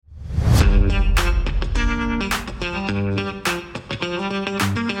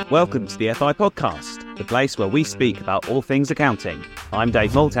Welcome to the FI Podcast, the place where we speak about all things accounting. I'm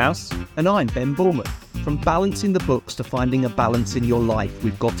Dave Malthouse. And I'm Ben Bournemouth. From balancing the books to finding a balance in your life,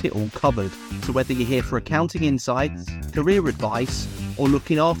 we've got it all covered. So whether you're here for accounting insights, career advice, or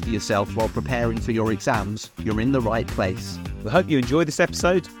looking after yourself while preparing for your exams, you're in the right place. We hope you enjoy this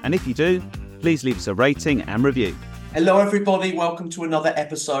episode, and if you do, please leave us a rating and review. Hello, everybody. Welcome to another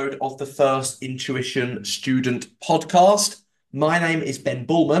episode of the First Intuition Student Podcast. My name is Ben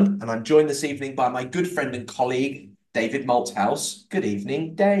Bullman, and I'm joined this evening by my good friend and colleague, David Malthouse. Good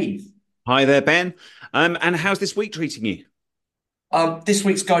evening, Dave. Hi there, Ben. And how's this week treating you? This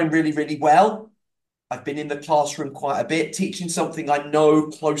week's going really, really well. I've been in the classroom quite a bit, teaching something I know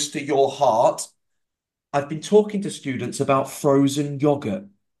close to your heart. I've been talking to students about frozen yogurt.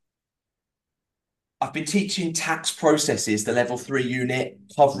 I've been teaching tax processes, the level 3 unit,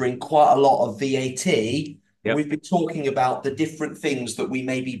 covering quite a lot of VAT. Yep. We've been talking about the different things that we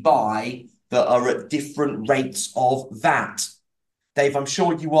maybe buy that are at different rates of VAT. Dave, I'm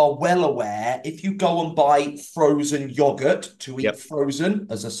sure you are well aware, if you go and buy frozen yogurt to eat frozen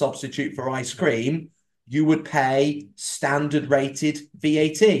as a substitute for ice cream, you would pay standard rated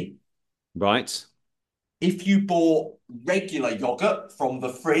VAT. Right. If you bought regular yogurt from the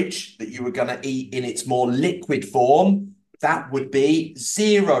fridge that you were going to eat in its more liquid form, that would be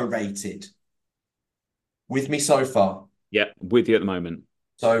 0 rated. With me so far? Yeah, with you at the moment.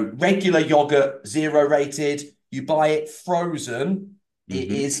 So regular yogurt, 0 rated. You buy it frozen,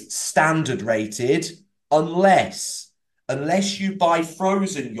 it is standard rated, unless you buy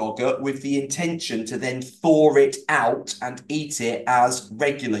frozen yogurt with the intention to then thaw it out and eat it as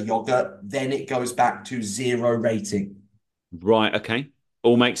regular yogurt, then it goes back to 0 rating. Right, okay.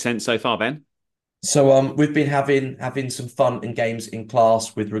 All makes sense so far, Ben. So we've been having some fun and games in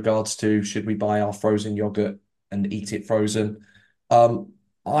class with regards to should we buy our frozen yogurt and eat it frozen.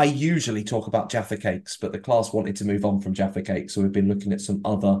 I usually talk about Jaffa cakes, but the class wanted to move on from Jaffa cakes, so we've been looking at some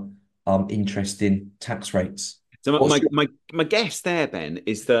other interesting tax rates. So my guess there, Ben,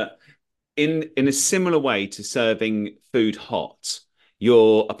 is that in a similar way to serving food hot,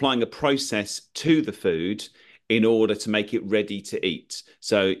 you're applying a process to the food in order to make it ready to eat.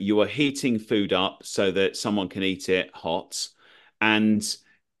 So you are heating food up so that someone can eat it hot. And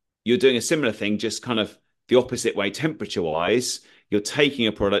you're doing a similar thing, just kind of the opposite way, temperature-wise. You're taking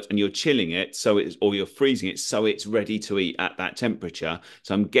a product and you're chilling it or you're freezing it so it's ready to eat at that temperature.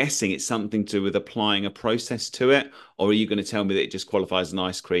 So I'm guessing it's something to do with applying a process to it. Or are you going to tell me that it just qualifies as an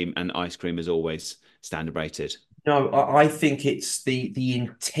ice cream and ice cream is always standard rated? No, I think it's the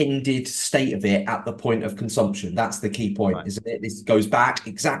intended state of it at the point of consumption. That's the key point, right, isn't it? This goes back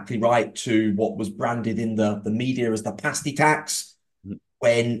exactly right to what was branded in the media as the pasty tax,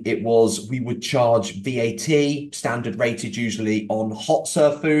 when it was we would charge VAT, standard rated usually on hot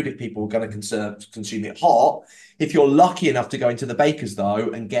serve food if people were going to consume it hot. If you're lucky enough to go into the baker's, though,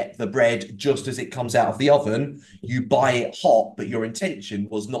 and get the bread just as it comes out of the oven, you buy it hot, but your intention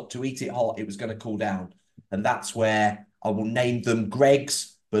was not to eat it hot. It was going to cool down. And that's where I will name them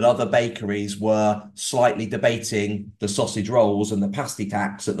Greggs, but other bakeries were slightly debating the sausage rolls and the pasty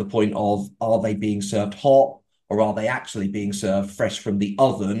tax at the point of, are they being served hot or are they actually being served fresh from the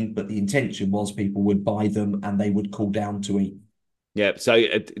oven? But the intention was people would buy them and they would cool down to eat. Yeah, so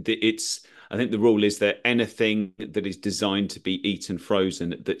I think the rule is that anything that is designed to be eaten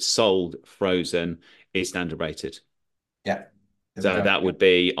frozen, that's sold frozen, is standard rated. Yeah. So that would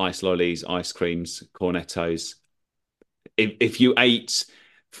be ice lollies, ice creams, cornettos. If you ate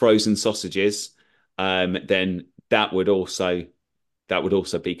frozen sausages, then that would also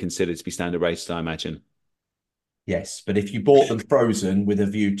be considered to be standard rated, I imagine. Yes, but if you bought them frozen with a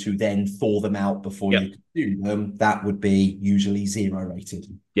view to then thaw them out before you consume them, that would be usually 0 rated.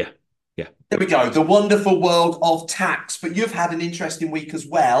 Yeah. There we go. The wonderful world of tax. But you've had an interesting week as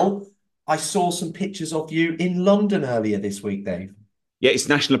well. I saw some pictures of you in London earlier this week, Dave. Yeah, it's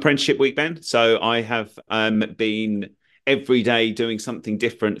National Apprenticeship Week, Ben. So I have been every day doing something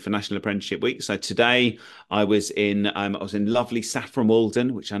different for National Apprenticeship Week. So today I was in lovely Saffron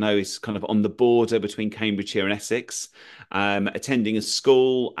Walden, which I know is kind of on the border between Cambridgeshire and Essex, attending a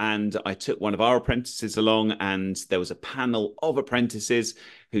school, and I took one of our apprentices along, and there was a panel of apprentices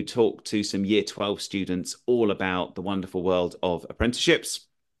who talked to some Year 12 students all about the wonderful world of apprenticeships.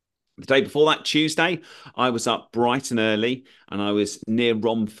 The day before that, Tuesday, I was up bright and early, and I was near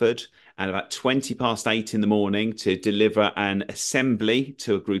Romford at about 8:20 in the morning to deliver an assembly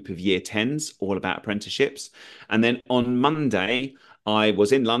to a group of Year 10s, all about apprenticeships. And then on Monday, I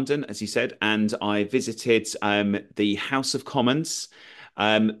was in London, as you said, and I visited the House of Commons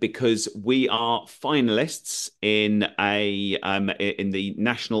because we are finalists in the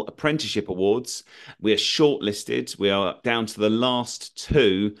National Apprenticeship Awards. We are shortlisted. We are down to the last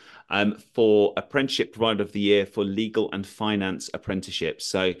two for Apprenticeship Provider of the Year for Legal and Finance Apprenticeships.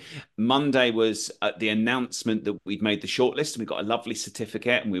 So Monday was the announcement that we'd made the shortlist, and we got a lovely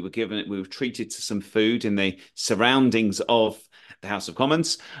certificate, and we were treated to some food in the surroundings of the House of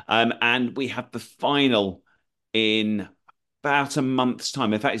Commons, and we have the final in about a month's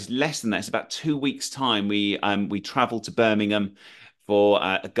time. In fact, it's less than that. It's about 2 weeks' time. We travel to Birmingham for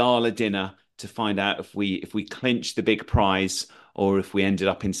a gala dinner to find out if we clinched the big prize or if we ended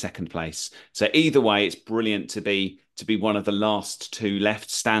up in second place. So either way, it's brilliant to be one of the last two left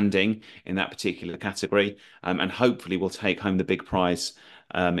standing in that particular category, and hopefully we'll take home the big prize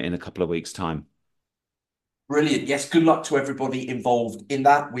in a couple of weeks' time. Brilliant. Yes, good luck to everybody involved in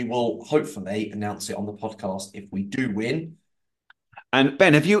that. We will hopefully announce it on the podcast if we do win. And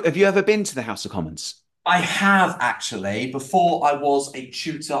Ben, have you ever been to the House of Commons? I have actually. Before I was a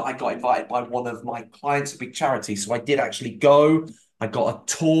tutor, I got invited by one of my clients, a big charity. So I did actually go. I got a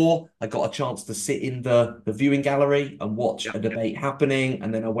tour. I got a chance to sit in the viewing gallery and watch a debate happening.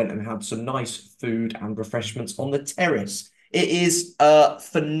 And then I went and had some nice food and refreshments on the terrace. It is a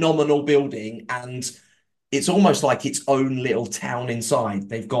phenomenal building, and it's almost like its own little town inside.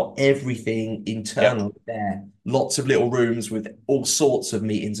 They've got everything internal there. Lots of little rooms with all sorts of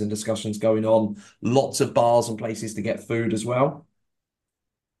meetings and discussions going on. Lots of bars and places to get food as well.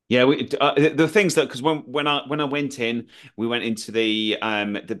 Yeah, the things that because when I went in, we went into the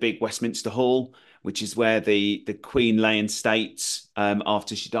big Westminster Hall, which is where the Queen lay in state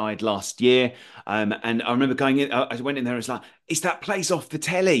after she died last year. And I remember going in. I went in there. And it's like, is that place off the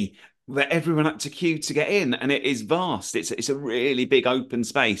telly where everyone had to queue to get in? And it is vast. It's a really big open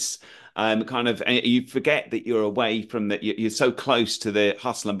space. Kind of, and you forget that you're away from that. You're so close to the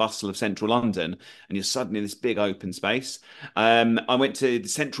hustle and bustle of central London, and you're suddenly in this big open space. I went to the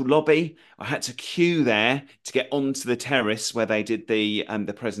central lobby. I had to queue there to get onto the terrace where they did the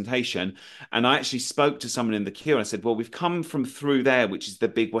presentation. And I actually spoke to someone in the queue. And I said, "Well, we've come from through there, which is the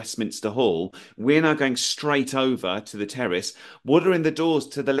big Westminster Hall. We're now going straight over to the terrace. What are in the doors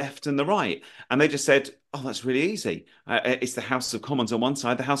to the left and the right?" And they just said, "Oh, that's really easy. It's the House of Commons on one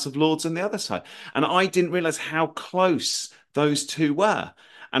side, the House of Lords on the other side." And I didn't realize how close those two were.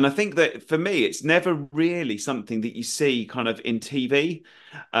 And I think that for me, it's never really something that you see kind of in TV.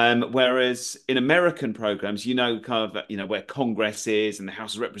 Whereas in American programs, kind of, where Congress is and the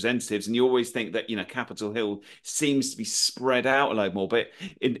House of Representatives, and you always think that, Capitol Hill seems to be spread out a lot more. But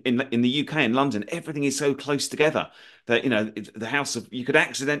in the UK and London, everything is so close together that, the House of, you could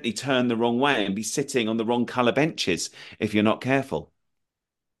accidentally turn the wrong way and be sitting on the wrong colour benches if you're not careful.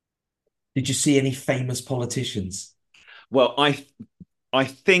 Did you see any famous politicians? Well, I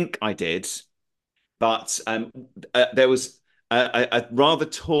think I did, but there was a rather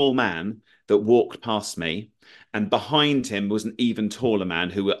tall man that walked past me, and behind him was an even taller man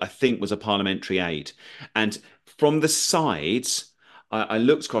who I think was a parliamentary aide. And from the sides, I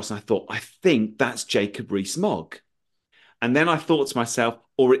looked across and I thought, I think that's Jacob Rees-Mogg. And then I thought to myself,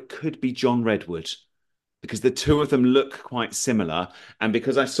 or it could be John Redwood, because the two of them look quite similar. And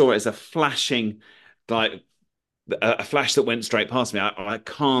because I saw it as a flashing, like a flash that went straight past me, I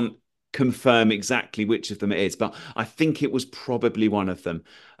can't confirm exactly which of them it is, but I think it was probably one of them,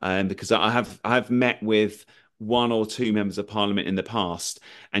 because I have met with one or two members of parliament in the past,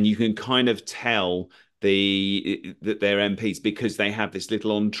 and you can kind of tell that they're MPs because they have this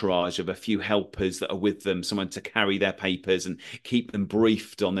little entourage of a few helpers that are with them, someone to carry their papers and keep them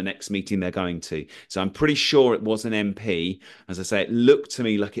briefed on the next meeting they're going to. So I'm pretty sure it was an MP. As I say, it looked to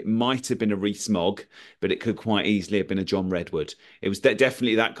me like it might have been a Rees-Mogg, but it could quite easily have been a John Redwood. It was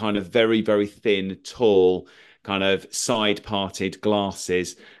definitely that kind of very, very thin, tall, kind of side-parted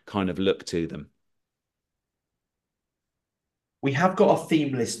glasses kind of look to them. We have got a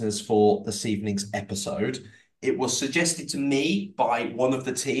theme, listeners, for this evening's episode. It was suggested to me by one of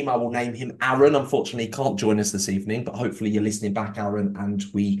the team. I will name him Aaron. Unfortunately, he can't join us this evening, but hopefully you're listening back, Aaron, and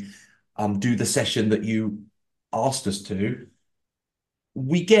we do the session that you asked us to.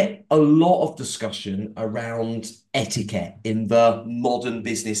 We get a lot of discussion around etiquette in the modern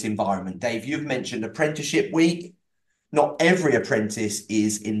business environment. Dave, you've mentioned Apprenticeship Week. Not every apprentice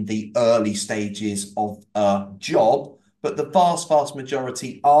is in the early stages of a job, but the vast, vast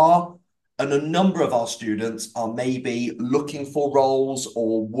majority are. And a number of our students are maybe looking for roles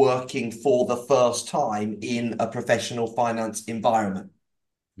or working for the first time in a professional finance environment.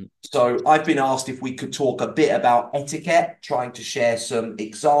 So I've been asked if we could talk a bit about etiquette, trying to share some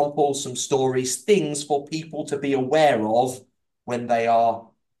examples, some stories, things for people to be aware of when they are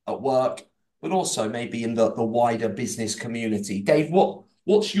at work, but also maybe in the wider business community. Dave,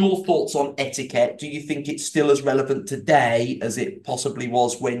 what's your thoughts on etiquette? Do you think it's still as relevant today as it possibly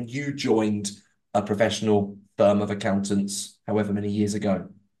was when you joined a professional firm of accountants, however many years ago?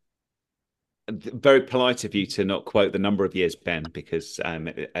 Very polite of you to not quote the number of years, Ben, because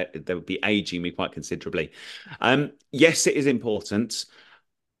they would be aging me quite considerably. Yes, it is important,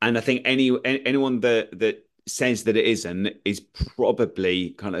 and I think anyone that says that it isn't is probably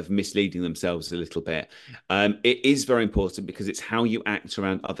kind of misleading themselves a little bit. It is very important because it's how you act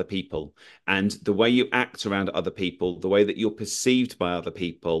around other people, and the way you act around other people, the way that you're perceived by other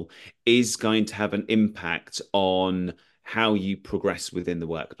people, is going to have an impact on how you progress within the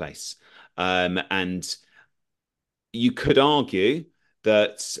workplace. And you could argue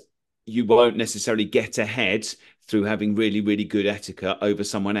that you won't necessarily get ahead through having really, really good etiquette over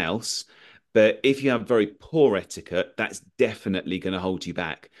someone else. But if you have very poor etiquette, that's definitely going to hold you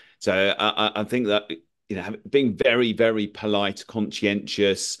back. So I think that being very, very polite,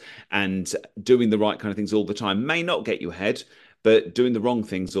 conscientious, and doing the right kind of things all the time may not get you ahead, but doing the wrong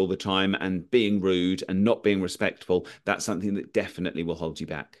things all the time and being rude and not being respectful, that's something that definitely will hold you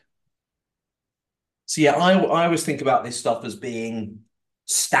back. So yeah, I always think about this stuff as being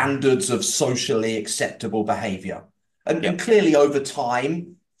standards of socially acceptable behavior. And Yep. clearly over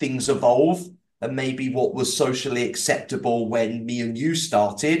time, things evolve. And maybe what was socially acceptable when me and you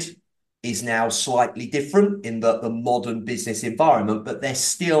started is now slightly different in the modern business environment, but there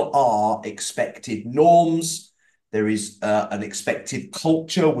still are expected norms. There is an expected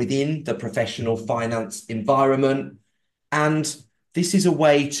culture within the professional finance environment. And this is a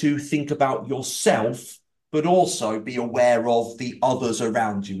way to think about yourself, but also be aware of the others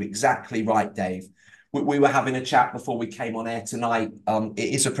around you. Exactly right, Dave. We were having a chat before we came on air tonight.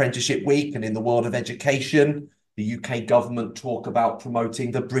 It is Apprenticeship Week, and in the world of education, the UK government talk about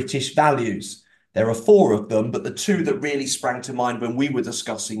promoting the British values. There are four of them, but the two that really sprang to mind when we were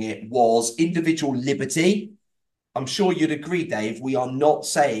discussing it was individual liberty. I'm sure you'd agree, Dave, we are not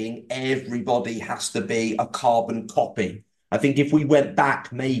saying everybody has to be a carbon copy. I think if we went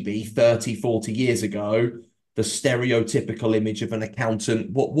back maybe 30, 40 years ago, the stereotypical image of an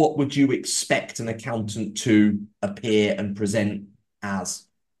accountant, what would you expect an accountant to appear and present as?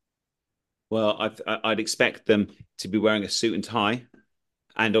 Well, I'd expect them to be wearing a suit and tie,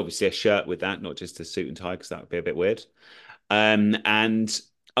 and obviously a shirt with that, not just a suit and tie, because that would be a bit weird. And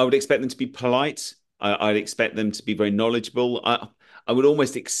I would expect them to be polite. I'd expect them to be very knowledgeable. I would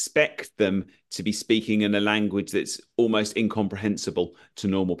almost expect them to be speaking in a language that's almost incomprehensible to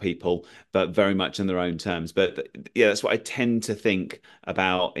normal people, but very much in their own terms. But yeah, that's what I tend to think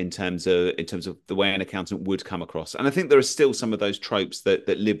about in terms of the way an accountant would come across. And I think there are still some of those tropes that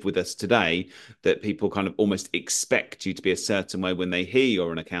live with us today, that people kind of almost expect you to be a certain way when they hear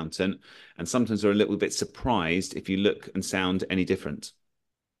you're an accountant, and sometimes are a little bit surprised if you look and sound any different.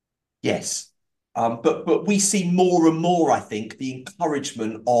 Yes. But we see more and more, I think, the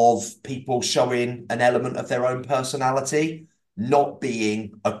encouragement of people showing an element of their own personality, not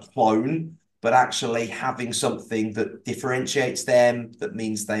being a clone, but actually having something that differentiates them, that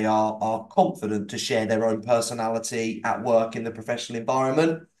means they are confident to share their own personality at work in the professional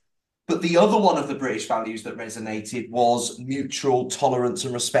environment. But the other one of the British values that resonated was mutual tolerance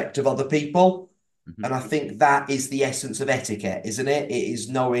and respect of other people. Mhm. And I think that is the essence of etiquette, isn't it? It is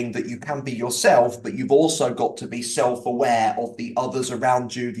knowing that you can be yourself, but you've also got to be self-aware of the others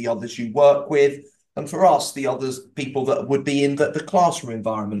around you, the others you work with, and for us, the others, people that would be in the classroom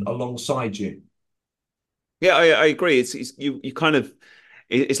environment alongside you. Yeah, I agree. It's you kind of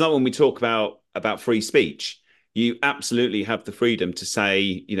it's like when we talk about free speech. You absolutely have the freedom to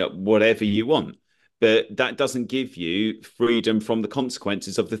say, whatever you want, but that doesn't give you freedom from the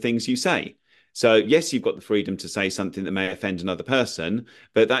consequences of the things you say. So yes, you've got the freedom to say something that may offend another person,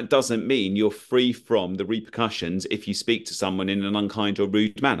 but that doesn't mean you're free from the repercussions if you speak to someone in an unkind or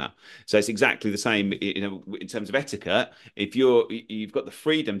rude manner. So it's exactly the same, in terms of etiquette. If you've got the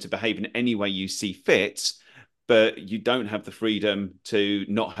freedom to behave in any way you see fit, but you don't have the freedom to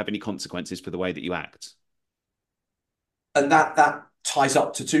not have any consequences for the way that you act. And that ties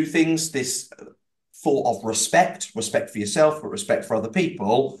up to two things: this thought of respect for yourself, but respect for other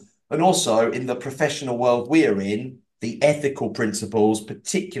people, and also in the professional world we're in, the ethical principles,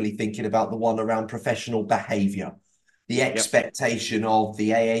 particularly thinking about the one around professional behavior, the Yep. expectation of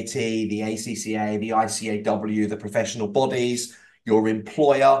the AAT, the ACCA, the ICAW, the professional bodies, your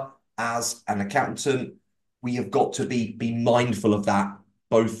employer as an accountant. We have got to be mindful of that,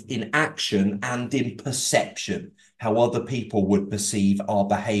 both in action and in perception, how other people would perceive our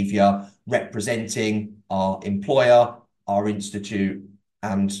behavior representing our employer, our institute,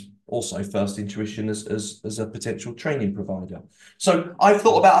 and also First Intuition as a potential training provider. So I've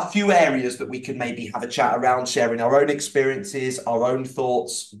thought about a few areas that we could maybe have a chat around, sharing our own experiences, our own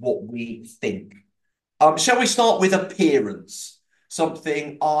thoughts, what we think. Shall we start with appearance?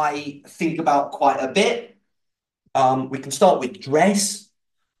 Something I think about quite a bit. We can start with dress.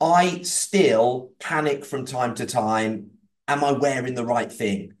 I still panic from time to time. Am I wearing the right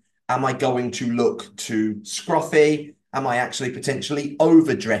thing? Am I going to look too scruffy? Am I actually potentially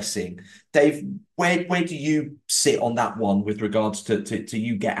overdressing? Dave, where do you sit on that one with regards to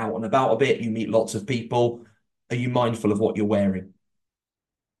you get out and about a bit, you meet lots of people. Are you mindful of what you're wearing?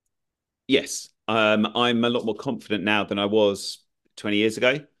 Yes, I'm a lot more confident now than I was 20 years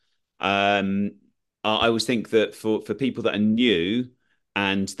ago. I always think that for people that are new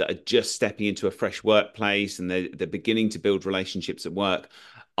and that are just stepping into a fresh workplace and they're beginning to build relationships at work,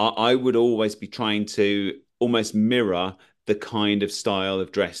 I would always be trying to almost mirror the kind of style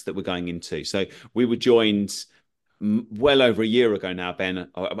of dress that we're going into. So we were joined well over a year ago now, Ben.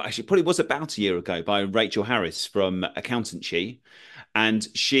 Actually, probably was about a year ago by Rachel Harris from Accountancy. And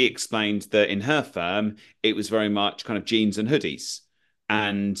she explained that in her firm, it was very much kind of jeans and hoodies.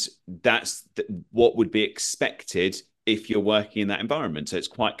 And that's what would be expected if you're working in that environment. So it's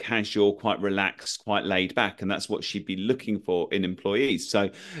quite casual, quite relaxed, quite laid back. And that's what she'd be looking for in employees.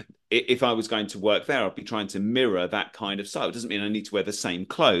 So if I was going to work there, I'd be trying to mirror that kind of style. It doesn't mean I need to wear the same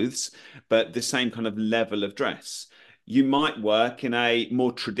clothes, but the same kind of level of dress. You might work in a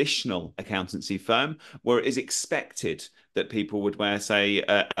more traditional accountancy firm where it is expected that people would wear, say,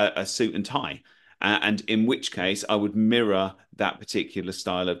 a suit and tie. And in which case, I would mirror that particular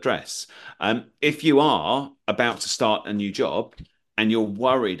style of dress. If you are about to start a new job and you're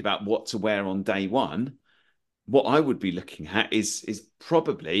worried about what to wear on day one, what I would be looking at is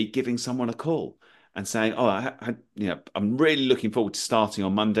probably giving someone a call and saying, "Oh, I'm really looking forward to starting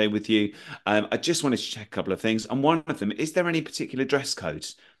on Monday with you. I just wanted to check a couple of things. And one of them, is there any particular dress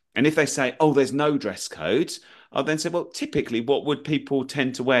codes?" And if they say, "Oh, there's no dress code," I'll then say, "Well, typically, what would people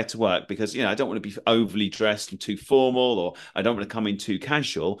tend to wear to work? Because I don't want to be overly dressed and too formal, or I don't want to come in too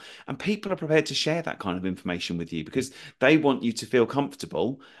casual." And people are prepared to share that kind of information with you because they want you to feel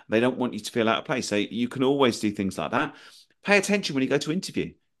comfortable. They don't want you to feel out of place. So you can always do things like that. Pay attention when you go to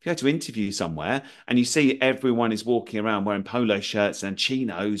interview. If you go to interview somewhere and you see everyone is walking around wearing polo shirts and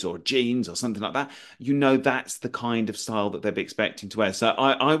chinos or jeans or something like that, that's the kind of style that they'd be expecting to wear. So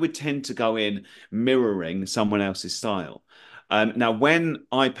I would tend to go in mirroring someone else's style. Now, when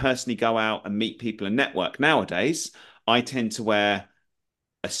I personally go out and meet people and network nowadays, I tend to wear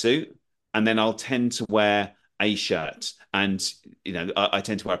a suit and then I'll tend to wear a shirt. And, I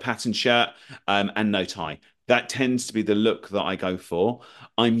tend to wear a pattern shirt and no tie. That tends to be the look that I go for.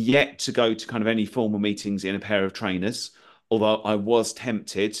 I'm yet to go to kind of any formal meetings in a pair of trainers, although I was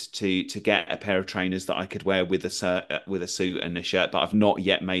tempted to get a pair of trainers that I could wear with a suit and a shirt, but I've not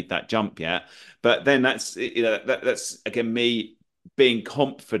yet made that jump yet. But then that's again me being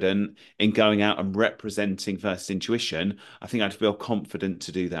confident in going out and representing First Intuition. I think I'd feel confident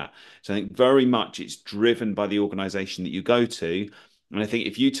to do that. So I think very much it's driven by the organization that you go to. And I think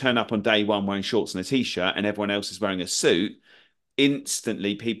if you turn up on day one wearing shorts and a t-shirt and everyone else is wearing a suit,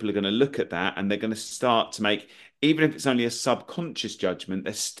 instantly people are going to look at that and they're going to start to make, even if it's only a subconscious judgment,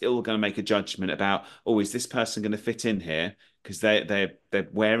 they're still going to make a judgment about, oh, is this person going to fit in here? Because they're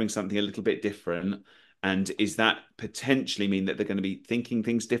wearing something a little bit different. And is that potentially mean that they're going to be thinking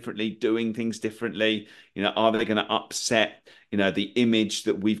things differently, doing things differently? Are they going to upset, the image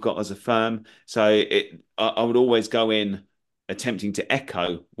that we've got as a firm? So I would always go in attempting to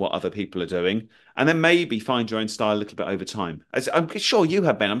echo what other people are doing, and then maybe find your own style a little bit over time. As I'm sure you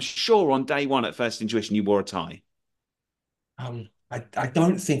have been. I'm sure on day one at First Intuition you wore a tie. I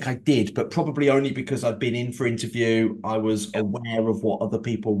don't think I did, but probably only because I'd been in for interview. I was Yeah. aware of what other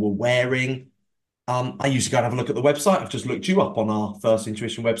people were wearing. I used to go and have a look at the website. I've just looked you up on our First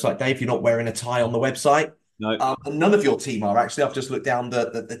Intuition website, Dave. You're not wearing a tie on the website. No. And none of your team are actually. I've just looked down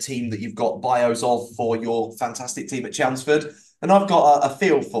the team that you've got bios of for your fantastic team at Chelmsford. And I've got a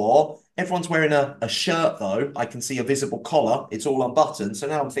feel for everyone's wearing a shirt, though. I can see a visible collar. It's all unbuttoned. So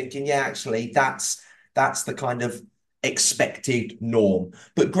now I'm thinking, yeah, actually, that's the kind of expected norm.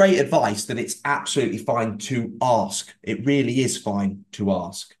 But great advice that it's absolutely fine to ask. It really is fine to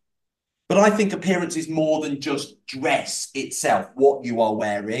ask. But I think appearance is more than just dress itself, what you are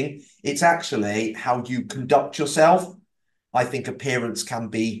wearing. It's actually how you conduct yourself. I think appearance can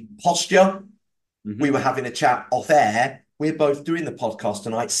be posture. We Mm-hmm. were having a chat off air. We're both doing the podcast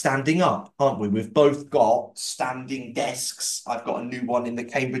tonight, standing up, aren't we? We've both got standing desks. I've got a new one in the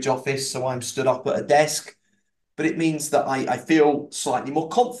Cambridge office, so I'm stood up at a desk. but it means that I feel slightly more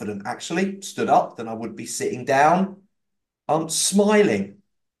confident, actually, stood up than I would be sitting down. I'm smiling.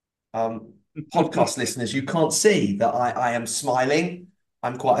 Um, Podcast listeners, you can't see that I am smiling.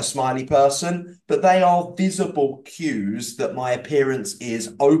 I'm quite a smiley person, but they are visible cues that my appearance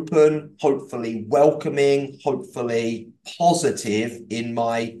is open, hopefully welcoming, hopefully positive in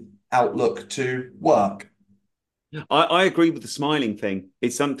my outlook to work. I agree with the smiling thing.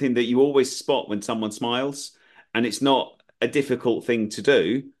 It's something that you always spot when someone smiles, and it's not a difficult thing to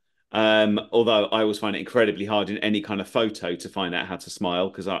do. Although I always find it incredibly hard in any kind of photo to find out how to smile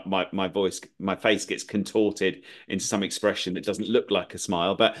because my face gets contorted into some expression that doesn't look like a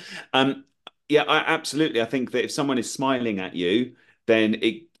smile. But yeah, absolutely. I think that if someone is smiling at you, then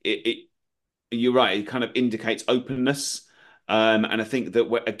you're right. It kind of indicates openness. And I think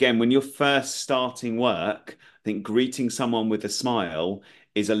that again, when you're first starting work, I think greeting someone with a smile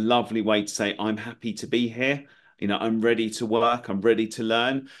is a lovely way to say, I'm happy to be here. I'm ready to work. I'm ready to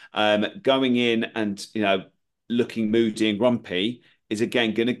learn. Going in and, looking moody and grumpy is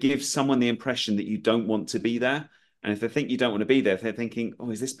again going to give someone the impression that you don't want to be there. And if they think you don't want to be there, if they're thinking, oh,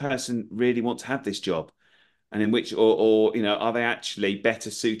 is this person really want to have this job? And in which or are they actually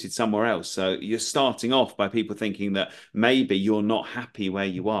better suited somewhere else? So you're starting off by people thinking that maybe you're not happy where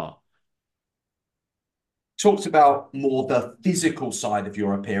you are. Talked about more the physical side of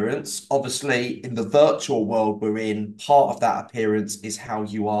your appearance. Obviously, in the virtual world we're in, part of that appearance is how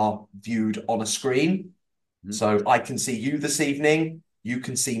you are viewed on a screen. Mhm. So I can see you this evening, you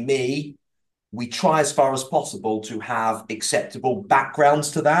can see me. We try as far as possible to have acceptable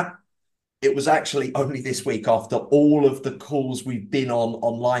backgrounds to that. It was actually only this week, after all of the calls we've been on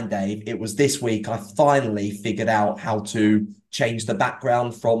online, Dave, it was this week I finally figured out how to change the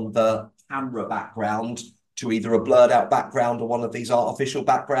background from the camera background to either a blurred out background or one of these artificial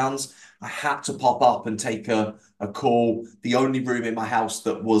backgrounds. I had to pop up and take a call. The only room in my house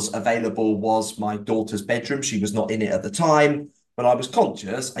that was available was my daughter's bedroom. She was not in it at the time, but I was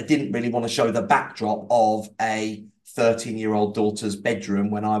conscious. I didn't really want to show the backdrop of a 13-year-old daughter's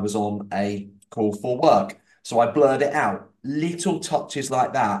bedroom when I was on a call for work. So I blurred it out. Little touches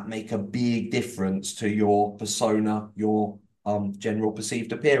like that make a big difference to your persona, your general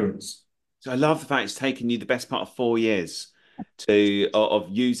perceived appearance. So I love the fact it's taken you the best part of 4 years of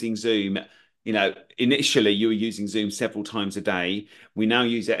using Zoom. Initially you were using Zoom several times a day. We now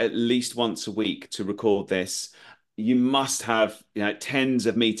use it at least once a week to record this. You must have, tens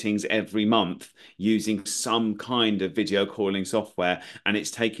of meetings every month using some kind of video calling software, and it's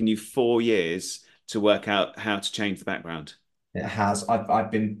taken you 4 years to work out how to change the background. It has. I've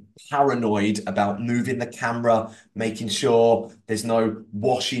been paranoid about moving the camera, making sure there's no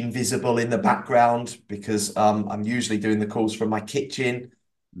washing visible in the background because I'm usually doing the calls from my kitchen.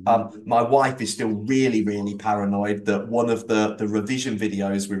 Mhm. My wife is still really, really paranoid that one of the revision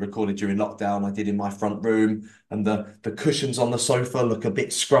videos we recorded during lockdown I did in my front room, and the cushions on the sofa look a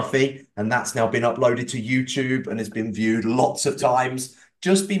bit scruffy, and that's now been uploaded to YouTube and has been viewed lots of times.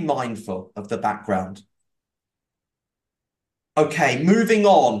 Just be mindful of the background. Okay, moving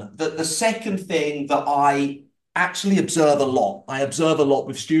on. The second thing that I actually observe a lot, I observe a lot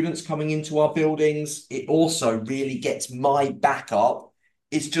with students coming into our buildings. It also really gets my back up.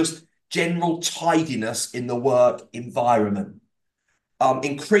 It's just general tidiness in the work environment.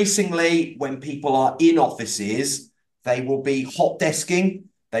 Increasingly, when people are in offices, they will be hot desking,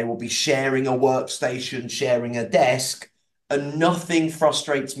 they will be sharing a workstation, sharing a desk, and nothing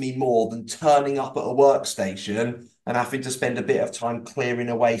frustrates me more than turning up at a workstation and having to spend a bit of time clearing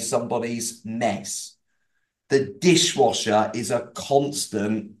away somebody's mess. The dishwasher is a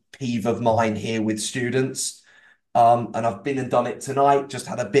constant peeve of mine here with students. And I've been and done it tonight, just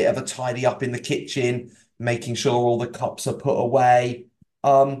had a bit of a tidy up in the kitchen, making sure all the cups are put away.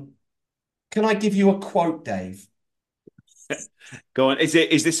 Um, can I give you a quote, Dave? Go on. Is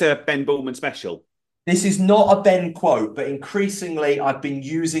this a Ben Bullman special? This is not a Ben quote, but increasingly I've been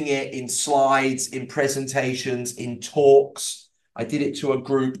using it in slides, in presentations, in talks. I did it to a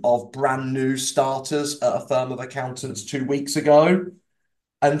group of brand new starters at a firm of accountants 2 weeks ago.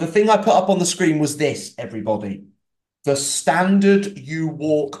 And the thing I put up on the screen was this, everybody. The standard you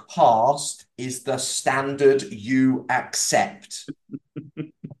walk past is the standard you accept.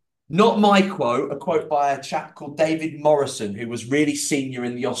 Not my quote, a quote by a chap called David Morrison, who was really senior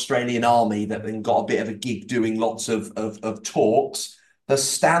in the Australian Army, that then got a bit of a gig doing lots of talks. The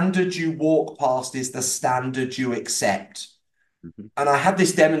standard you walk past is the standard you accept. Mhm. And I had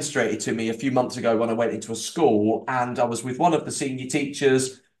this demonstrated to me a few months ago when I went into a school, and I was with one of the senior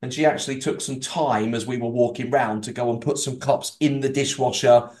teachers, and she actually took some time as we were walking round to go and put some cups in the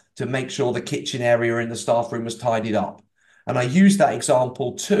dishwasher to make sure the kitchen area in the staff room was tidied up. And I used that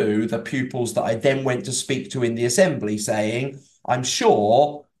example to the pupils that I then went to speak to in the assembly, saying, I'm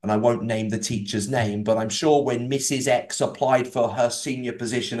sure, and I won't name the teacher's name, but I'm sure when Mrs. X applied for her senior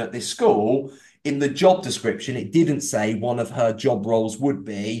position at this school, in the job description, it didn't say one of her job roles would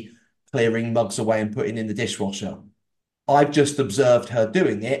be clearing mugs away and putting in the dishwasher. I've just observed her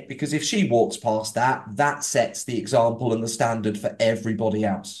doing it because if she walks past that, that sets the example and the standard for everybody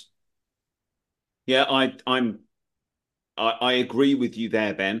else. Yeah, I agree with you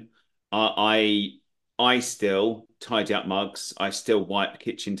there, Ben. I still tidy up mugs. I still wipe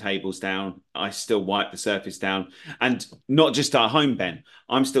kitchen tables down. I still wipe the surface down, and not just at home, Ben.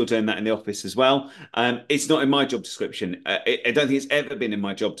 I'm still doing that in the office as well. It's not in my job description. I don't think it's ever been in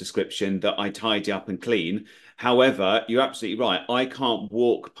my job description that I tidy up and clean. However, you're absolutely right. I can't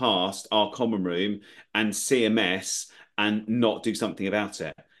walk past our common room and see a mess and not do something about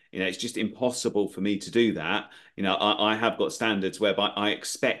it. It's just impossible for me to do that. I have got standards whereby I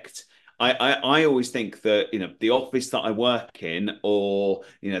expect. I always think that the office that I work in, or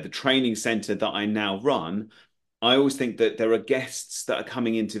the training center that I now run, I always think that there are guests that are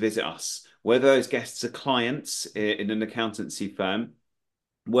coming in to visit us, whether those guests are clients in an accountancy firm,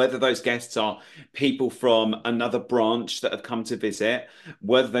 whether those guests are people from another branch that have come to visit,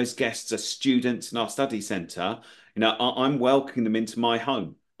 whether those guests are students in our study centre, I'm welcoming them into my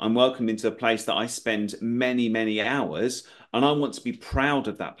home. I'm welcoming them into a place that I spend many, many hours, and I want to be proud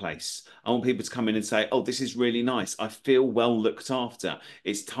of that place. I want people to come in and say, "Oh, this is really nice. I feel well looked after.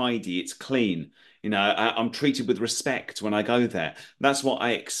 It's tidy. It's clean. I'm treated with respect when I go there." That's what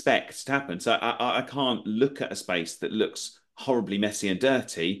I expect to happen. So I can't look at a space that looks horribly messy and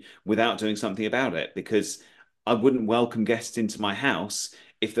dirty without doing something about it, because I wouldn't welcome guests into my house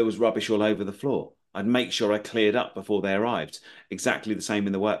if there was rubbish all over the floor. I'd make sure I cleared up before they arrived. Exactly the same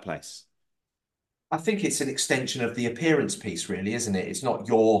in the workplace. I think it's an extension of the appearance piece, really, isn't it? It's not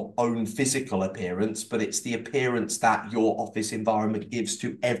your own physical appearance, but it's the appearance that your office environment gives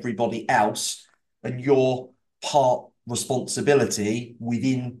to everybody else, and your part responsibility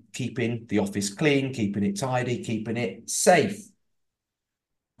within keeping the office clean, keeping it tidy, keeping it safe.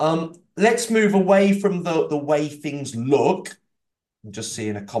 Let's move away from the way things look. I'm just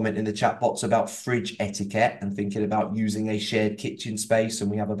seeing a comment in the chat box about fridge etiquette and thinking about using a shared kitchen space.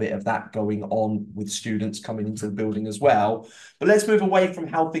 And we have a bit of that going on with students coming into the building as well. But let's move away from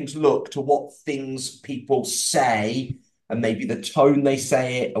how things look to what things people say, and maybe the tone they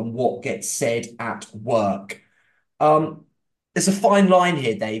say it and what gets said at work. There's a fine line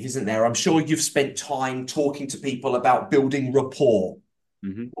here, Dave, isn't there? I'm sure you've spent time talking to people about building rapport.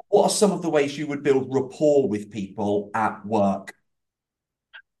 Mhm. What are some of the ways you would build rapport with people at work?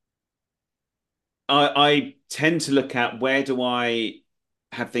 I tend to look at, where do I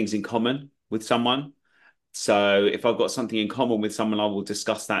have things in common with someone? So if I've got something in common with someone, I will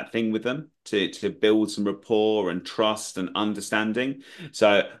discuss that thing with them to build some rapport and trust and understanding.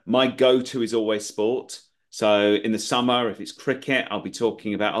 So my go-to is always sport. So in the summer, if it's cricket, I'll be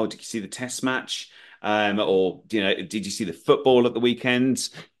talking about, oh, did you see the test match? Or did you see the football at the weekend?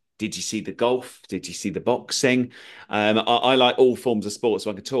 Did you see the golf? Did you see the boxing? I like all forms of sport, so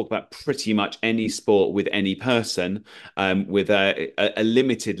I could talk about pretty much any sport with any person, with a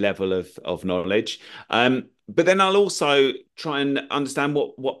limited level of knowledge. But then I'll also try and understand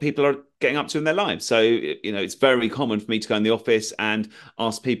what people are getting up to in their lives. So, it's very common for me to go in the office and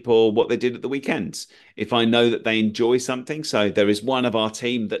ask people what they did at the weekend. If I know that they enjoy something. So there is one of our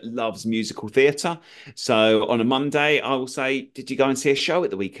team that loves musical theatre. So on a Monday, I will say, did you go and see a show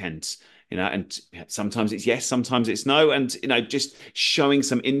at the weekend? And sometimes it's yes, sometimes it's no. And, just showing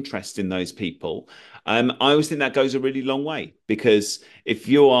some interest in those people. I always think that goes a really long way, because if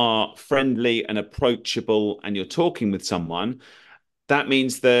you are friendly and approachable and you're talking with someone, that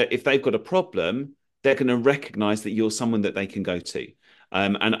means that if they've got a problem, they're going to recognize that you're someone that they can go to.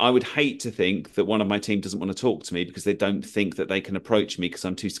 And I would hate to think that one of my team doesn't want to talk to me because they don't think that they can approach me because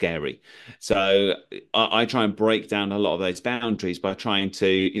I'm too scary. So I try and break down a lot of those boundaries by trying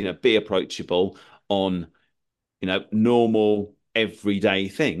to, be approachable on, normal everyday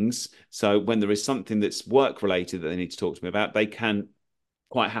things. So when there is something that's work related that they need to talk to me about, they can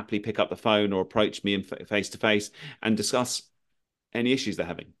quite happily pick up the phone or approach me in face to face and discuss any issues they're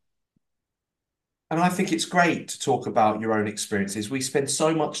having. And I think it's great to talk about your own experiences. We spend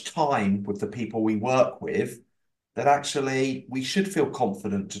so much time with the people we work with that actually we should feel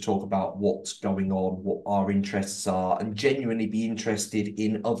confident to talk about what's going on, what our interests are, and genuinely be interested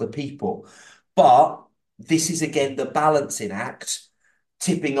in other people. But this is again the balancing act,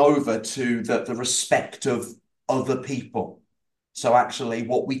 tipping over to the respect of other people. So actually,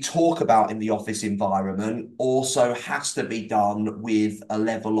 what we talk about in the office environment also has to be done with a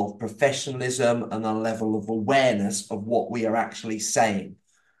level of professionalism and a level of awareness of what we are actually saying.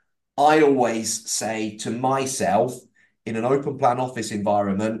 I always say to myself, in an open plan office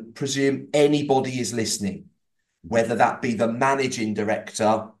environment, presume anybody is listening, whether that be the managing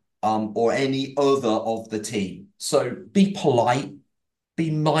director or any other of the team. So be polite, be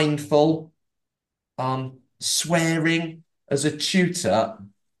mindful. Swearing as a tutor,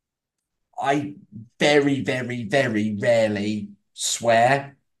 I very, very, very rarely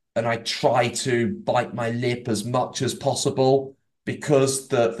swear, and I try to bite my lip as much as possible because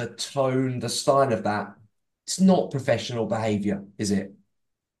the tone, the style of that, it's not professional behavior, is it?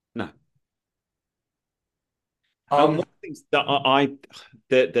 No. And one Um, of the things that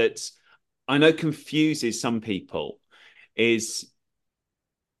that I know confuses some people is,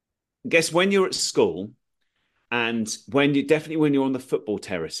 I guess when you're at school and when you're on the football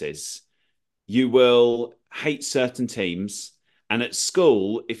terraces, you will hate certain teams. And at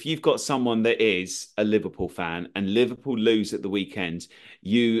school, if you've got someone that is a Liverpool fan and Liverpool lose at the weekend,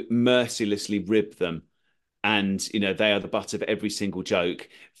 you mercilessly rib them, and they are the butt of every single joke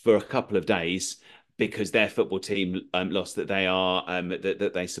for a couple of days because their football team lost, that they are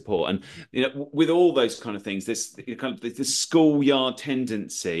that they support. And with all those kind of things, this kind of the schoolyard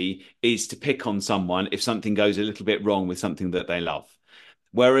tendency is to pick on someone if something goes a little bit wrong with something that they love.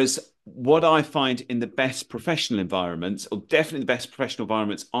 Whereas what I find in the best professional environments, or definitely the best professional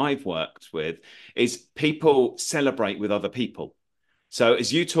environments I've worked with, is people celebrate with other people. So,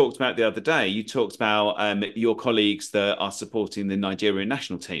 as you talked about the other day, you talked about your colleagues that are supporting the Nigerian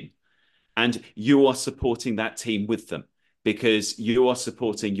national team, and you are supporting that team with them because you are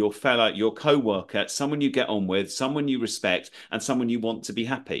supporting your co-worker, someone you get on with, someone you respect, and someone you want to be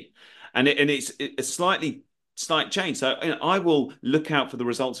happy. It's a slight change. So I will look out for the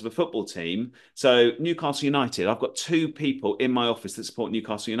results of a football team. So Newcastle United, I've got two people in my office that support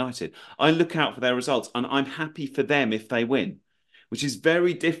Newcastle United. I look out for their results, and I'm happy for them if they win, which is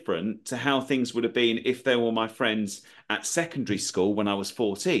very different to how things would have been if they were my friends at secondary school when I was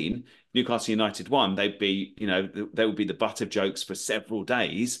 14. Newcastle United won, they would be the butt of jokes for several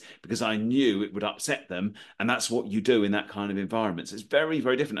days because I knew it would upset them. And that's what you do in that kind of environment. So it's very,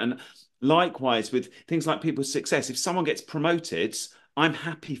 very different. And likewise with things like people's success, if someone gets promoted, I'm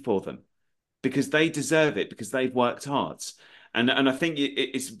happy for them because they deserve it, because they've worked hard. And I think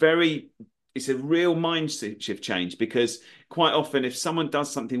it's a real mindset shift change, because quite often if someone does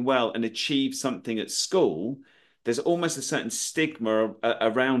something well and achieves something at school, there's almost a certain stigma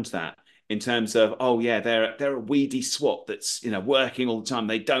around that, in terms of, oh yeah, they're a weedy swat that's working all the time,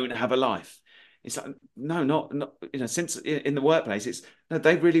 they don't have a life. It's like, no, not since in the workplace, it's no,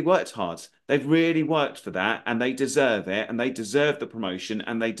 they've really worked hard, they've really worked for that, and they deserve it, and they deserve the promotion,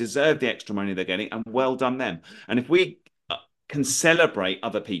 and they deserve the extra money they're getting, and well done them. And if we can celebrate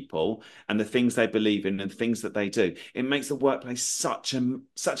other people and the things they believe in and things that they do, it makes the workplace such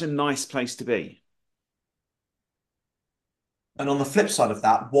a nice place to be. and on the flip side of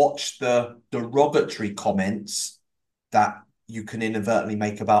that, watch the derogatory comments that you can inadvertently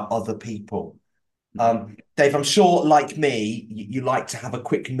make about other people. Dave, I'm sure, like me, you like to have a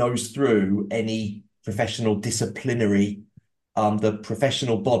quick nose through any professional disciplinary. The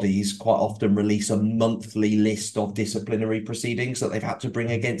professional bodies quite often release a monthly list of disciplinary proceedings that they've had to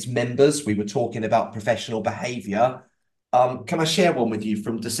bring against members. We were talking about professional behaviour. Can I share one with you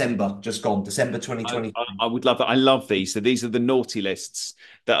from December, just gone, December I, 2020? I would love that. I love these. So these are the naughty lists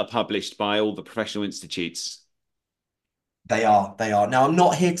that are published by all the professional institutes. They are. They are. Now, I'm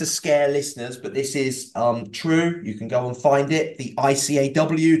not here to scare listeners, but this is true. You can go and find it. The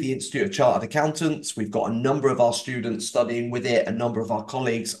ICAW, the Institute of Chartered Accountants, we've got a number of our students studying with it. A number of our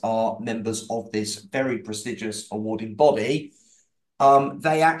colleagues are members of this very prestigious awarding body.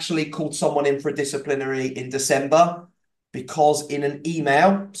 They actually called someone in for a disciplinary in December because in an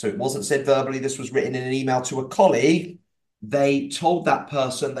email, so it wasn't said verbally, this was written in an email to a colleague, they told that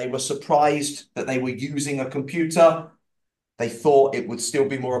person they were surprised that they were using a computer. They thought it would still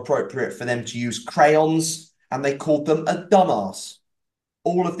be more appropriate for them to use crayons, and they called them a dumbass.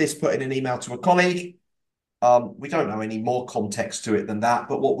 All of this put in an email to a colleague. We don't know any more context to it than that,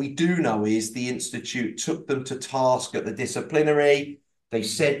 but what we do know is the Institute took them to task at the disciplinary. They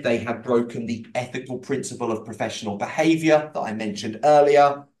said they had broken the ethical principle of professional behaviour that I mentioned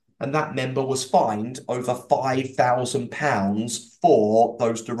earlier, and that member was fined over £5,000 for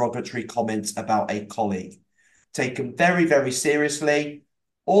those derogatory comments about a colleague. Taken very, very seriously,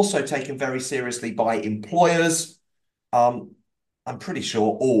 also taken very seriously by employers. I'm pretty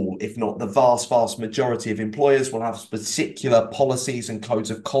sure all, if not the vast, vast majority of employers will have particular policies and codes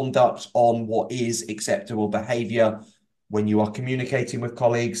of conduct on what is acceptable behavior when you are communicating with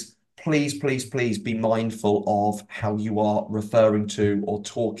colleagues. Please, please, please be mindful of how you are referring to or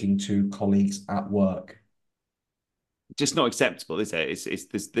talking to colleagues at work. Just not acceptable, is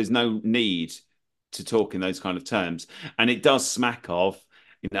it? There's no need to talk in those kind of terms, and it does smack of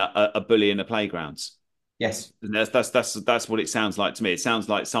a bully in a playground. Yes. And that's what it sounds like to me. It sounds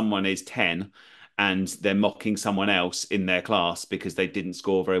like someone is 10 and they're mocking someone else in their class because they didn't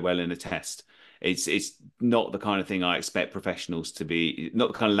score very well in a test. It's not the kind of thing I expect professionals to be, not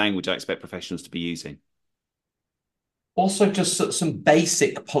the kind of language I expect professionals to be using. Also, just some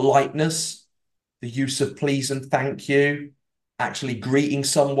basic politeness, the use of please and thank you, actually greeting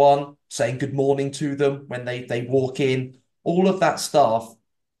someone, saying good morning to them when they walk in, all of that stuff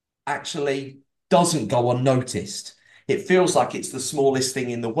actually doesn't go unnoticed. It feels like it's the smallest thing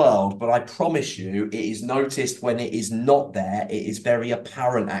in the world, but I promise you, it is noticed when it is not there. It is very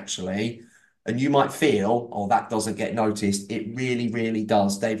apparent, actually. And you might feel, oh, that doesn't get noticed. It really, really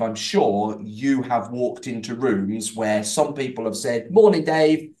does. Dave, I'm sure you have walked into rooms where some people have said, morning,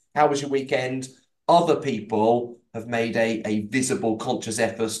 Dave, how was your weekend? Other people have made a visible conscious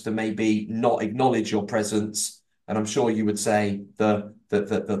effort to maybe not acknowledge your presence. And I'm sure you would say the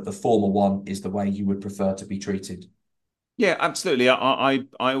former one is the way you would prefer to be treated. Yeah, absolutely. I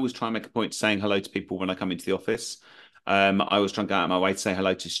always try and make a point of saying hello to people when I come into the office. I always try and go out of my way to say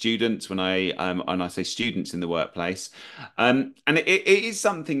hello to students when I say students in the workplace. And it is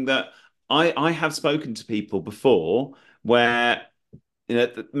something that I have spoken to people before where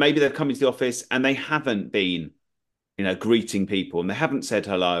maybe they've come into the office and they haven't been greeting people and they haven't said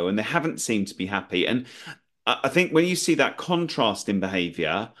hello and they haven't seemed to be happy. And I think when you see that contrast in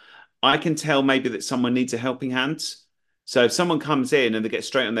behavior, I can tell maybe that someone needs a helping hand. So if someone comes in and they get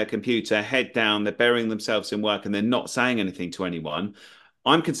straight on their computer, head down, they're burying themselves in work and they're not saying anything to anyone,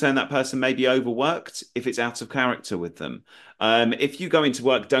 I'm concerned that person may be overworked if it's out of character with them. If you go into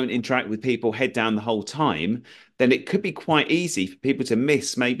work, don't interact with people, head down the whole time, then it could be quite easy for people to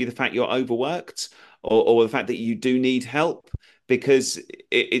miss maybe the fact you're overworked or the fact that you do need help because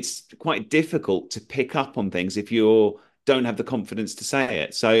it's quite difficult to pick up on things if you don't have the confidence to say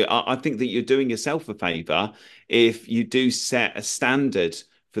it. So I think that you're doing yourself a favor if you do set a standard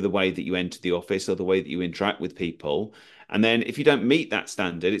for the way that you enter the office or the way that you interact with people. And then if you don't meet that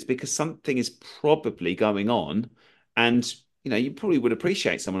standard, it's because something is probably going on. And, you probably would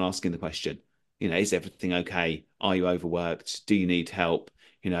appreciate someone asking the question, is everything okay? Are you overworked? Do you need help?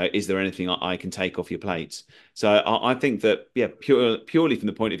 Is there anything I can take off your plate? So I think that, yeah, purely from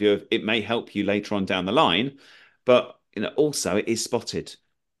the point of view of it may help you later on down the line, but also it is spotted.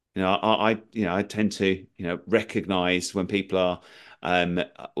 I tend to recognize when people are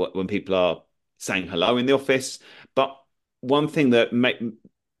saying hello in the office. But one thing that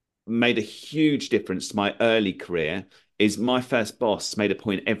made a huge difference to my early career is my first boss made a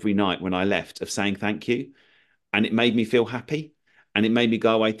point every night when I left of saying thank you, and it made me feel happy, and it made me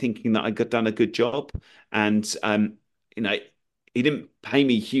go away thinking that I'd done a good job. And you know, he didn't pay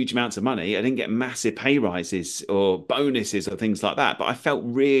me huge amounts of money. I didn't get massive pay rises or bonuses or things like that, but I felt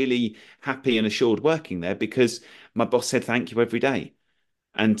really happy and assured working there because my boss said thank you every day.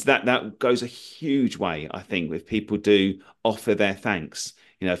 And that goes a huge way, I think, if people do offer their thanks,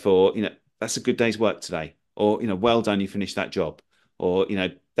 for, that's a good day's work today, or, well done, you finished that job, or,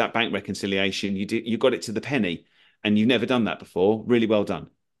 that bank reconciliation, you got it to the penny, and you've never done that before. Really well done.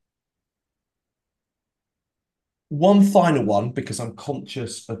 One final one, because I'm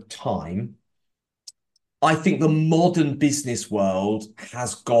conscious of time. I think the modern business world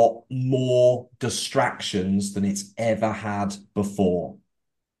has got more distractions than it's ever had before.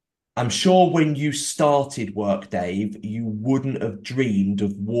 I'm sure when you started work, Dave, you wouldn't have dreamed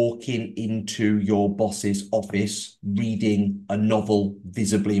of walking into your boss's office, reading a novel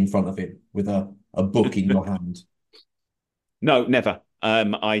visibly in front of him with a book in your hand. No, never.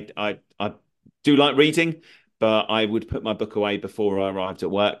 I do like reading, but I would put my book away before I arrived at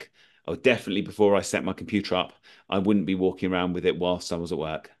work, or definitely before I set my computer up. I wouldn't be walking around with it whilst I was at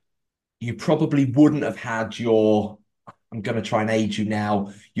work. You probably wouldn't have had your, I'm going to try and age you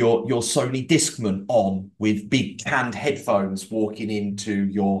now, your Sony Discman on with big canned headphones walking into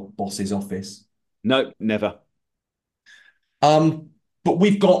your boss's office. No, never. Um, but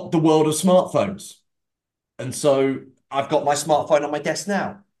we've got the world of smartphones. And so I've got my smartphone on my desk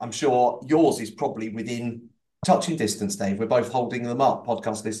now. I'm sure yours is probably within touching distance, Dave. We're both holding them up.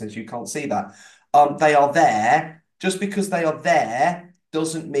 Podcast listeners, you can't see that. They are there. Just because they are there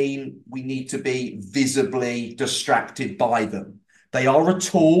doesn't mean we need to be visibly distracted by them. They are a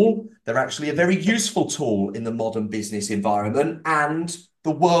tool. They're actually a very useful tool in the modern business environment. And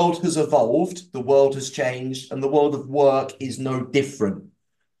the world has evolved, the world has changed, and the world of work is no different.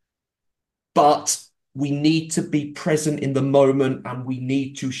 But we need to be present in the moment and we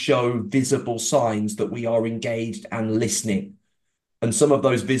need to show visible signs that we are engaged and listening. And some of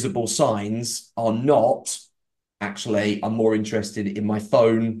those visible signs are not actually, I'm more interested in my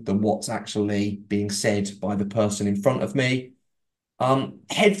phone than what's actually being said by the person in front of me.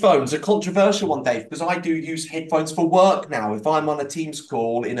 Headphones are controversial one, Dave, because I do use headphones for work now. If I'm on a Teams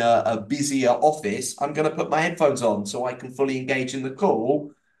call in a busier office, I'm going to put my headphones on so I can fully engage in the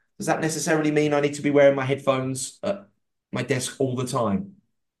call. Does that necessarily mean I need to be wearing my headphones at my desk all the time?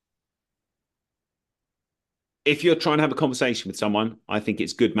 If you're trying to have a conversation with someone, I think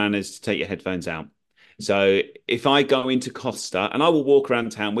it's good manners to take your headphones out. So if I go into Costa and I will walk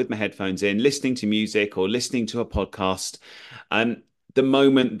around town with my headphones in, listening to music or listening to a podcast, um, the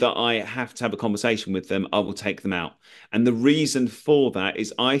moment that I have to have a conversation with them, I will take them out. And the reason for that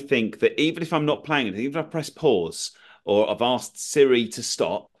is I think that even if I'm not playing it, even if I press pause or I've asked Siri to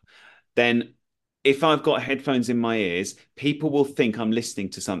stop, then if I've got headphones in my ears, people will think I'm listening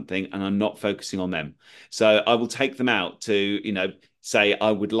to something and I'm not focusing on them. So I will take them out to, say,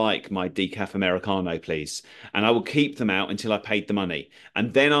 I would like my decaf Americano, please. And I will keep them out until I paid the money.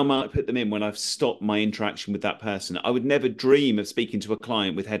 And then I might put them in when I've stopped my interaction with that person. I would never dream of speaking to a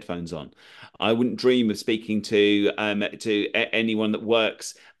client with headphones on. I wouldn't dream of speaking to anyone that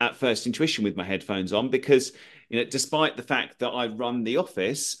works at First Intuition with my headphones on because despite the fact that I run the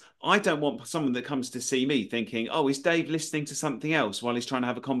office, I don't want someone that comes to see me thinking, oh, is Dave listening to something else while he's trying to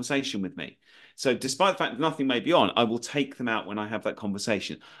have a conversation with me? So, despite the fact that nothing may be on, I will take them out when I have that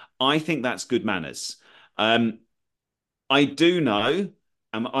conversation. I think that's good manners. Um, I do know,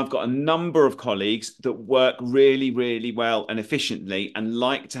 I've got a number of colleagues that work really, really well and efficiently and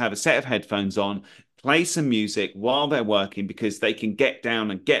like to have a set of headphones on, play some music while they're working because they can get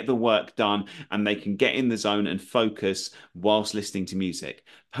down and get the work done and they can get in the zone and focus whilst listening to music.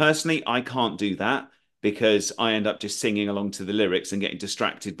 Personally, I can't do that because I end up just singing along to the lyrics and getting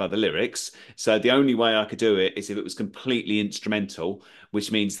distracted by the lyrics. So the only way I could do it is if it was completely instrumental,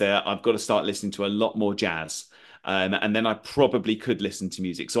 which means that I've got to start listening to a lot more jazz. And then I probably could listen to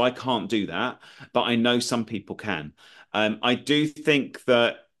music. So I can't do that, but I know some people can. I do think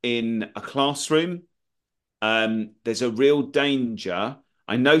that in a classroom, there's a real danger.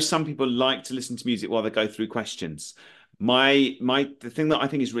 I know some people like to listen to music while they go through questions. The thing that I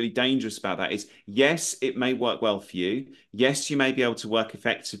think is really dangerous about that is yes, it may work well for you. Yes, you may be able to work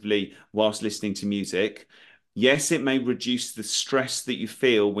effectively whilst listening to music. Yes, it may reduce the stress that you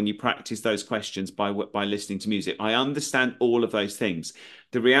feel when you practice those questions by listening to music. I understand all of those things.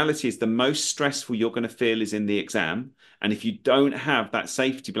 The reality is the most stressful you're going to feel is in the exam. And if you don't have that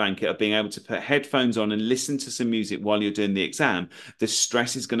safety blanket of being able to put headphones on and listen to some music while you're doing the exam, the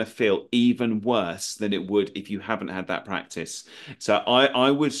stress is going to feel even worse than it would if you haven't had that practice. So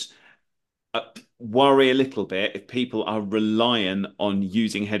I would worry a little bit if people are reliant on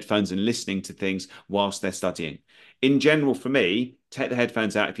using headphones and listening to things whilst they're studying. In general, for me, take the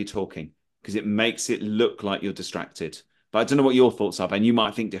headphones out if you're talking because it makes it look like you're distracted. But I don't know what your thoughts are, Ben. You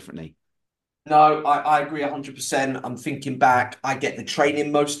might think differently. No, I agree 100%. I'm thinking back, I get the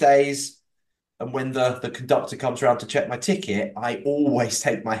training most days. And when the conductor comes around to check my ticket, I always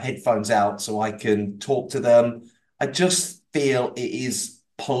take my headphones out so I can talk to them. I just feel it is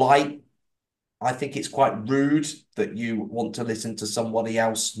polite. I think it's quite rude that you want to listen to somebody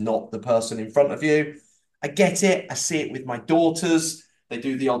else, not the person in front of you. I get it. I see it with my daughters. They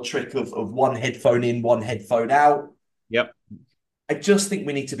do the old trick of one headphone in, one headphone out. Yep. I just think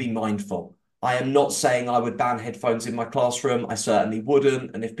we need to be mindful. I am not saying I would ban headphones in my classroom. I certainly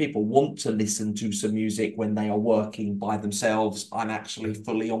wouldn't. And if people want to listen to some music when they are working by themselves, I'm actually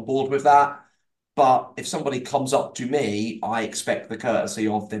fully on board with that. But if somebody comes up to me, I expect the courtesy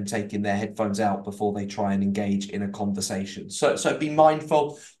of them taking their headphones out before they try and engage in a conversation. So be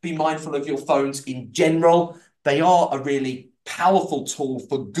mindful of your phones in general. They are a really powerful tool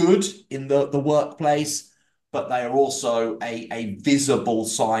for good in the workplace, but they are also a visible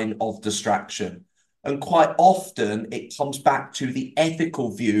sign of distraction. And quite often it comes back to the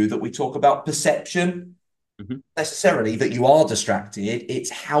ethical view that we talk about perception Mhm. necessarily that you are distracted. It's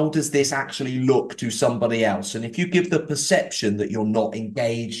how does this actually look to somebody else? And if you give the perception that you're not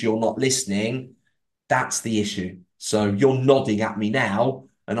engaged, you're not listening, that's the issue. So you're nodding at me now,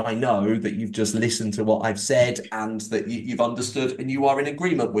 and I know that you've just listened to what I've said and that you've understood and you are in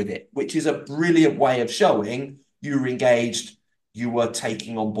agreement with it, which is a brilliant way of showing you were engaged, you were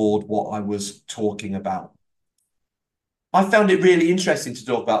taking on board what I was talking about. I found it really interesting to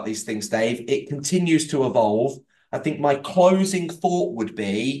talk about these things, Dave. It continues to evolve. I think my closing thought would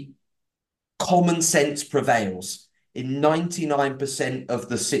be common sense prevails. In 99% of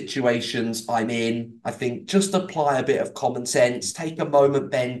the situations I'm in, I think just apply a bit of common sense. Take a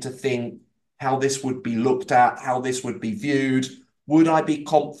moment, Ben, to think how this would be looked at, how this would be viewed. Would I be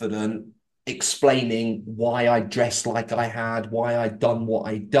confident explaining why I dressed like I had, why I'd done what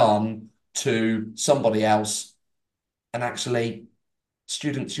I'd done to somebody else? And actually,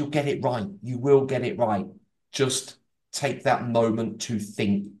 students, you'll get it right. You will get it right. Just take that moment to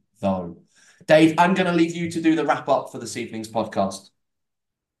think, though. Dave, I'm going to leave you to do the wrap up for this evening's podcast.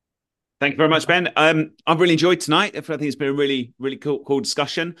 Thank you very much, Ben. I've really enjoyed tonight. I think it's been a really, really cool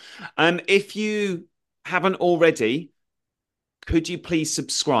discussion. If you haven't already, could you please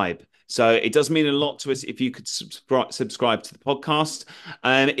subscribe? So it does mean a lot to us if you could subscribe to the podcast.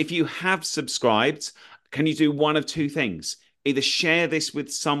 If you have subscribed, can you do one of two things? Either share this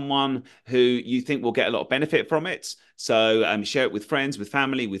with someone who you think will get a lot of benefit from it. So share it with friends, with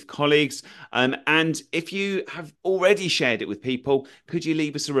family, with colleagues. And if you have already shared it with people, could you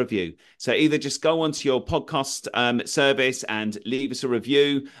leave us a review? So either just go onto your podcast service and leave us a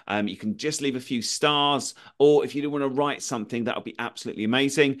review. You can just leave a few stars, or if you do want to write something, that would be absolutely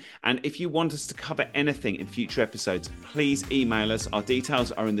amazing. And if you want us to cover anything in future episodes, please email us. Our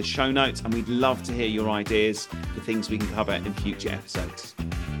details are in the show notes, and we'd love to hear your ideas for things we can cover in future episodes.